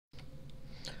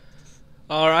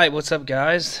Alright, what's up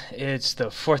guys? It's the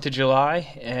 4th of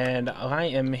July and I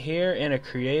am here in a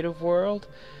creative world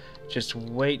just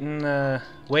waiting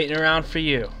around for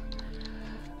you.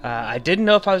 I didn't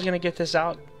know if I was going to get this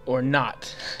out or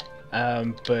not,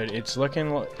 but it's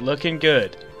looking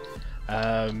good.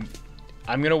 I'm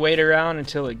going to wait around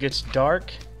until it gets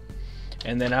dark,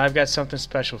 and then I've got something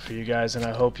special for you guys and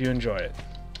I hope you enjoy it.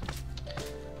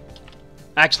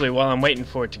 Actually, while I'm waiting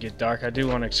for it to get dark, I do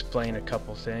want to explain a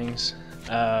couple things.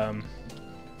 I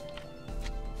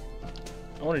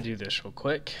want to do this real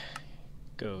quick.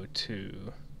 Go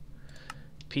to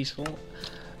peaceful.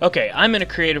 Okay, I'm in a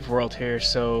creative world here,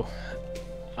 so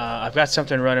I've got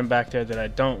something running back there that I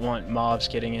don't want mobs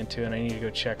getting into, and I need to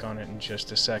go check on it in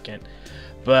just a second.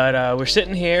 But we're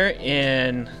sitting here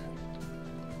in,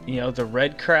 the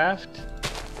Redcraft.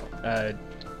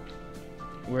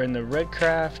 We're in the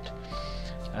Redcraft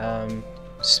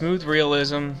Smooth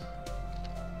Realism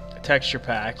texture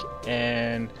pack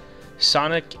and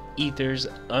Sonic Ether's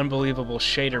Unbelievable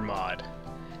Shader mod.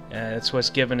 That's what's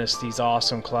given us these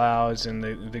awesome clouds and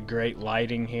the great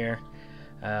lighting here.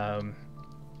 And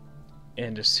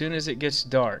as soon as it gets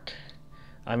dark,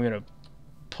 I'm gonna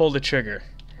pull the trigger.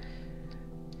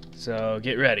 So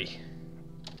get ready.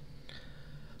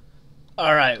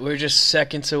 Alright, we're just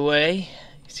seconds away.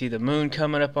 You see the moon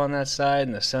coming up on that side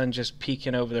and the sun just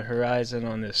peeking over the horizon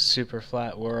on this super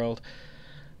flat world.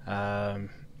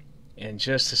 In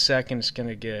just a second it's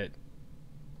gonna get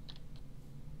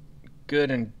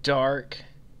good and dark.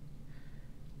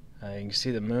 You can see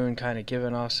the moon kind of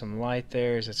giving off some light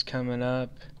there as it's coming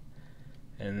up,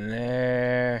 and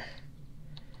there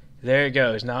it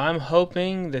goes. Now I'm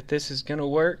hoping that this is gonna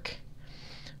work.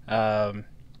 I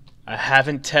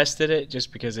haven't tested it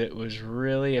just because it was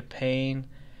really a pain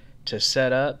to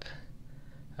set up,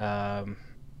 but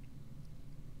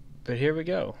here we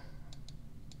go.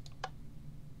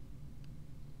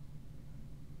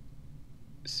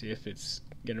 See if it's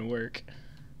gonna work.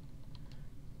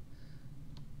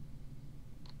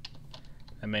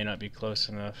 I may not be close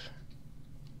enough.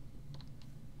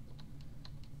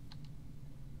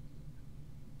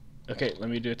 Okay, let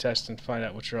me do a test and find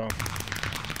out what's wrong.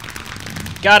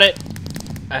 Got it!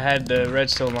 I had the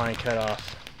redstone line cut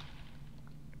off.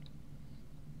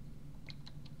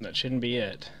 That shouldn't be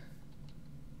it.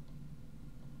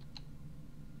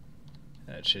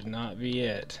 That should not be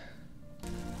it.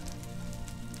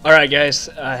 Alright guys,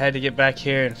 I had to get back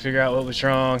here and figure out what was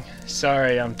wrong.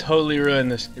 Sorry, I'm totally ruining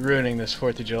this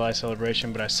 4th of July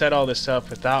celebration, but I set all this up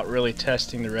without really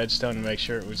testing the redstone to make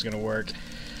sure it was going to work.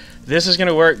 This is going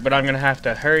to work, but I'm going to have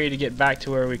to hurry to get back to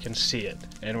where we can see it.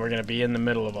 And we're going to be in the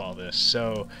middle of all this.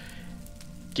 So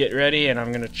get ready, and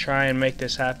I'm going to try and make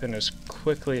this happen as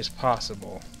quickly as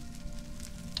possible.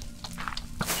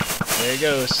 There it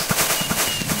goes.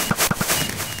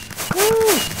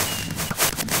 Woo!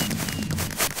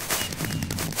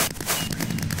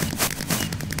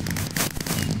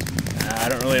 I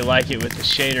don't really like it with the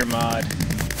shader mod.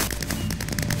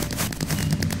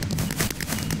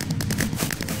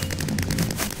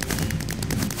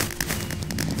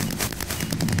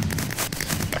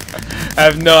 I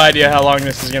have no idea how long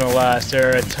this is going to last. There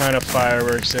are a ton of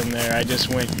fireworks in there. I just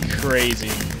went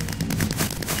crazy.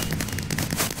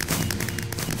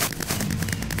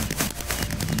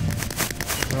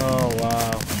 Oh,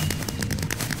 wow.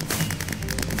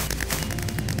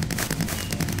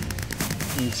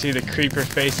 You can see the creeper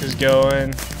faces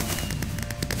going.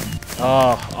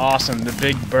 Oh, awesome. The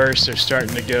big bursts are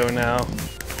starting to go now.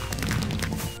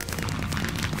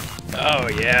 Oh,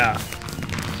 yeah.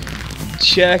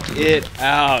 Check it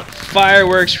out.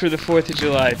 Fireworks for the 4th of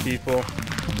July, people.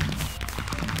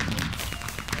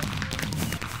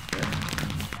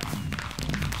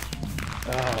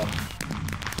 Oh.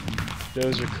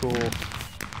 Those are cool.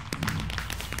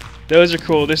 Those are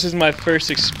cool. This is my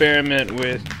first experiment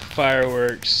with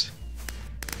fireworks.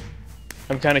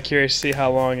 I'm kind of curious to see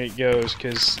how long it goes,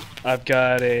 because I've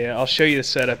got I'll show you the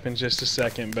setup in just a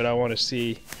second, but I want to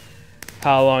see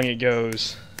how long it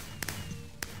goes.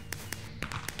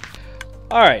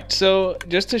 Alright, so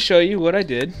just to show you what I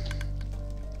did,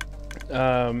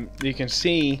 you can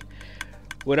see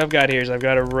what I've got here is I've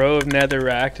got a row of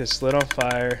netherrack that's lit on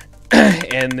fire,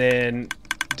 and then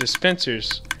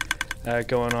dispensers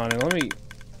going on. And let me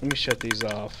shut these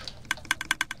off.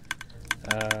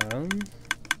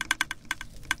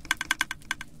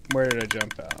 Where did I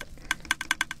jump out?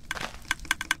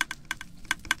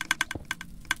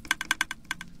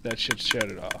 That should shut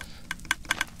it off.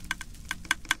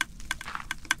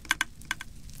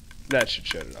 That should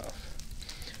shut it off.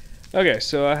 Okay,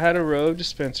 so I had a row of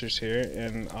dispensers here,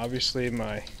 and obviously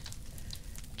my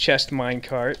chest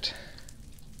minecart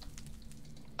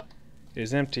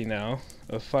is empty now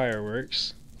of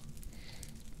fireworks.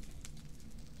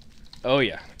 Oh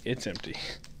yeah, it's empty.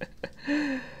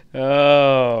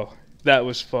 Oh, that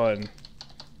was fun.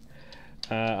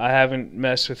 I haven't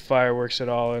messed with fireworks at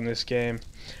all in this game.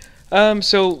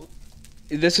 So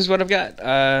this is what I've got.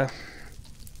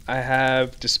 I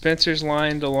have dispensers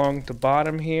lined along the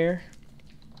bottom here,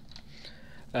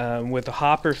 with a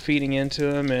hopper feeding into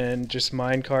them and just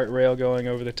minecart rail going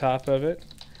over the top of it.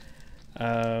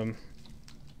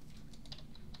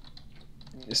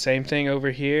 Same thing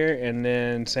over here, and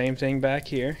then same thing back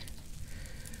here.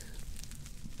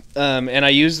 And I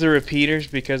use the repeaters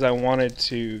because I wanted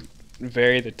to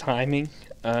vary the timing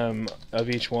of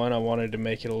each one. I wanted to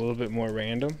make it a little bit more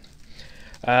random.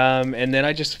 And then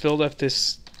I just filled up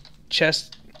this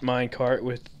chest minecart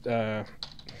with a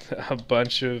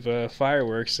bunch of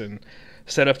fireworks and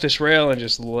set up this rail and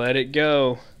just let it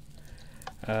go.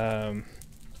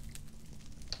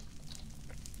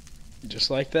 Just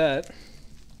like that.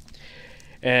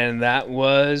 And that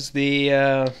was the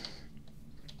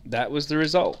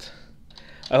result.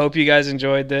 I hope you guys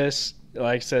enjoyed this.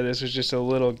 Like I said, this was just a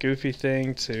little goofy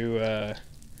thing to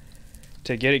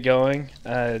get it going.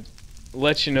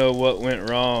 Let you know what went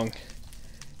wrong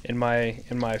in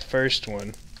my first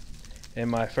one, in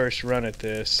my first run at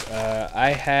this.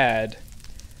 I had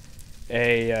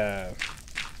a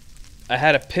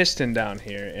piston down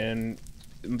here, and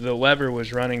the lever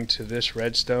was running to this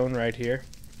redstone right here.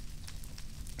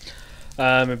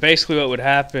 And basically what would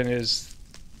happen is,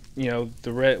 you know,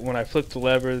 when I flipped the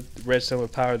lever, the redstone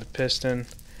would power the piston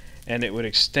and it would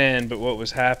extend, but what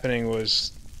was happening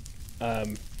was,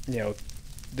 you know,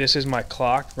 this is my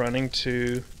clock running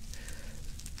to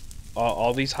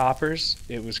all these hoppers.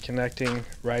 It was connecting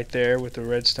right there with the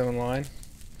redstone line.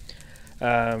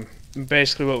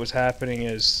 Basically what was happening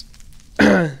is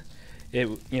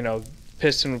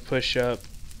piston would push up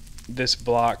this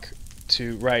block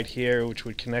to right here, which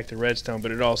would connect the redstone,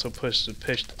 but it also pushed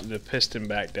the piston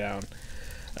back down.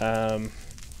 I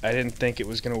didn't think it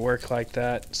was going to work like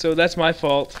that, so that's my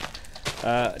fault.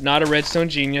 Not a redstone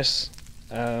genius,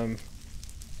 but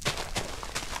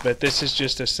this is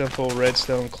just a simple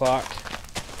redstone clock.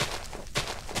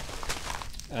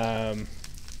 I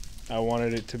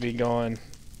wanted it to be going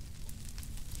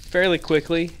fairly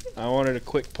quickly. I wanted a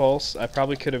quick pulse. I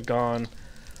probably could have gone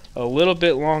a little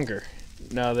bit longer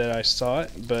now that I saw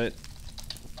it, but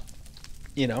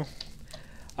you know,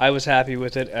 I was happy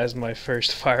with it as my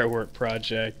first firework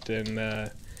project,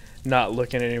 and not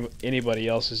looking at anybody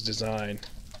else's design.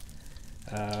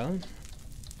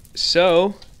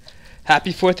 So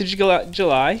happy 4th of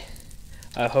July.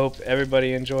 I hope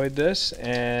everybody enjoyed this,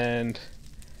 and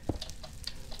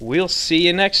we'll see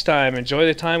you next time. Enjoy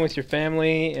the time with your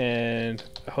family, and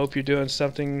I hope you're doing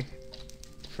something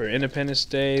for Independence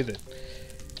Day that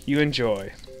you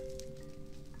enjoy.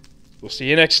 We'll see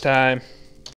you next time.